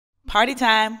Party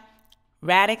time,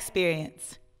 rad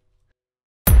experience.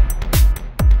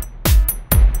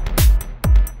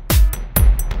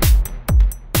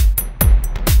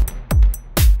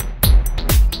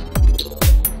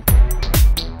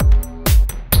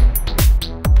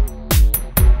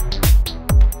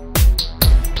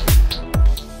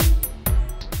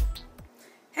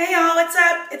 Hey y'all, what's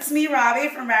up? It's me, Robbie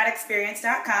from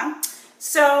radexperience.com.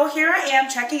 So here I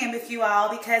am checking in with you all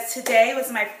because today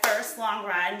was my first long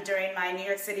run during my New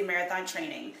York City Marathon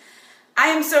training. I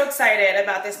am so excited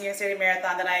about this New York City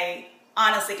Marathon that I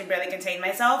honestly can barely contain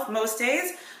myself most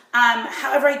days.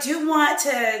 However, I do want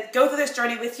to go through this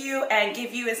journey with you and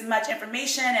give you as much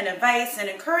information and advice and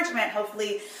encouragement,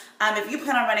 hopefully, if you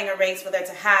plan on running a race, whether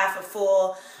it's a half, a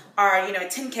full, or a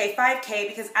 10K, 5K,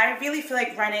 because I really feel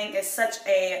like running is such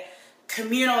a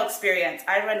communal experience.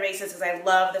 I run races because I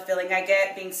love the feeling I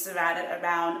get being surrounded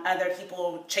around other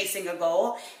people chasing a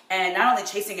goal, and not only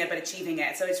chasing it, but achieving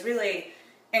it. So it's really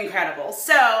incredible.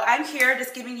 So I'm here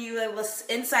just giving you a little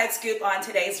inside scoop on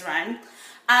today's run.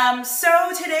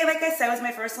 So today, like I said, was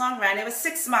my first long run. It was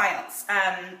 6 miles.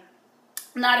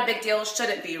 Not a big deal,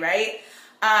 shouldn't be, right?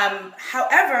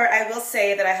 However, I will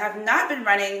say that I have not been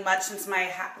running much since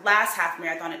my last half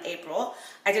marathon in April.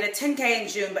 I did a 10K in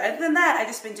June, but other than that, I've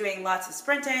just been doing lots of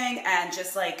sprinting and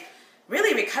just like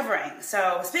really recovering.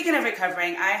 So speaking of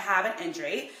recovering, I have an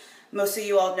injury. Most of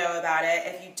you all know about it.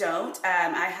 If you don't,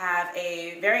 I have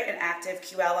a very inactive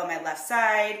QL on my left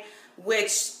side,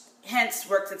 which hence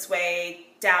works its way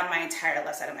down my entire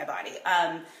left side of my body.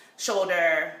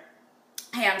 Shoulder,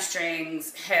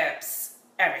 hamstrings, hips,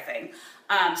 everything.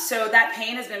 So that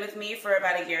pain has been with me for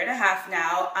about 1.5 years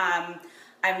now.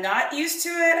 I'm not used to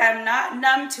it, I'm not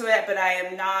numb to it, but I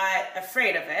am not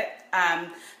afraid of it.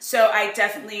 So I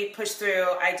definitely push through.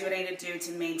 I do what I need to do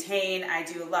to maintain. I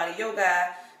do a lot of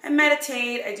yoga, I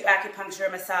meditate, I do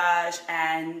acupuncture, massage,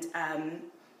 and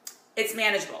it's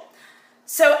manageable.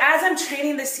 So as I'm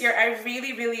training this year, I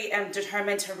really am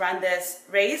determined to run this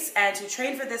race and to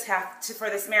train for this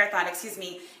marathon,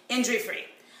 injury-free.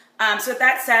 So with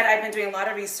that said, I've been doing a lot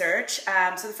of research.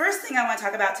 So the first thing I want to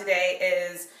talk about today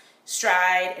is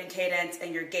stride and cadence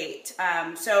and your gait.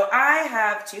 So I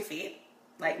have 2 feet,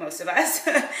 like most of us,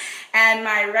 and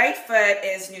my right foot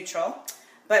is neutral,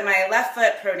 but my left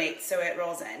foot pronates, so it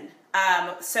rolls in.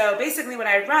 So basically when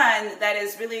I run, that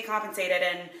is really compensated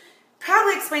and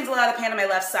probably explains a lot of the pain on my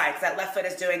left side because that left foot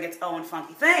is doing its own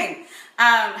funky thing.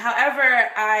 However,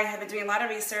 I have been doing a lot of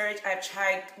research. I've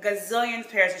tried gazillions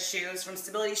pairs of shoes, from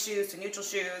stability shoes to neutral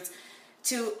shoes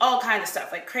to all kinds of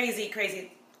stuff, like crazy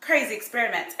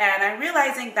experiments. And I'm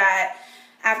realizing that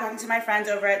after talking to my friends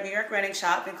over at New York Running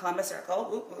Shop in Columbus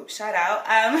Circle, shout out,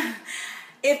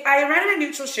 if I run in a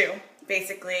neutral shoe,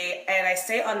 basically, and I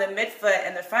stay on the midfoot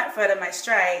and the front foot of my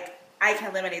strike, I can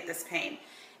eliminate this pain.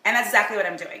 And that's exactly what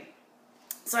I'm doing.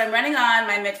 So I'm running on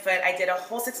my midfoot. I did a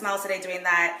whole 6 miles today doing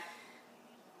that.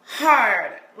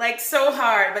 Hard, like so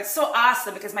hard, but so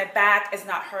awesome because my back is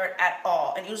not hurt at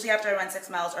all. And usually after I run 6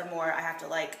 miles or more, I have to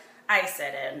like ice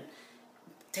it and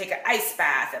take an ice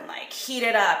bath and like heat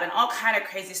it up and all kind of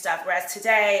crazy stuff. Whereas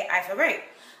today, I feel great.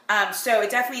 So it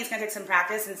definitely is gonna take some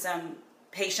practice and some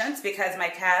patience because my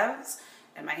calves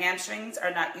and my hamstrings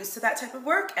are not used to that type of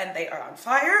work and they are on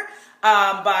fire,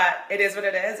 but it is what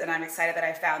it is, and I'm excited that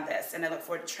I found this, and I look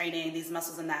forward to training these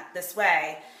muscles in this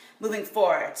way moving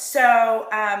forward. So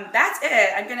that's it.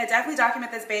 I'm gonna definitely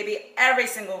document this baby every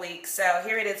single week. So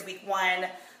here it is, week 1,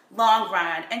 long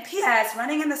run. And P.S.,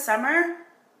 running in the summer,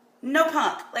 no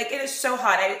punk. Like, it is so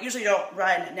hot. I usually don't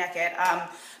run naked,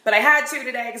 but I had to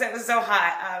today because it was so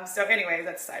hot. So anyways,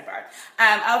 that's a sidebar.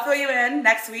 I'll fill you in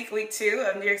next week, week 2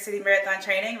 of New York City Marathon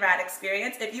training, rad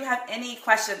experience. If you have any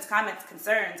questions, comments,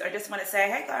 concerns, or just want to say,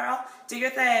 hey girl, do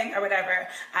your thing, or whatever,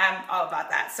 I'm all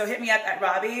about that. So hit me up at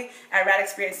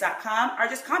Robbie@radexperience.com or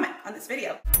just comment on this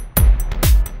video.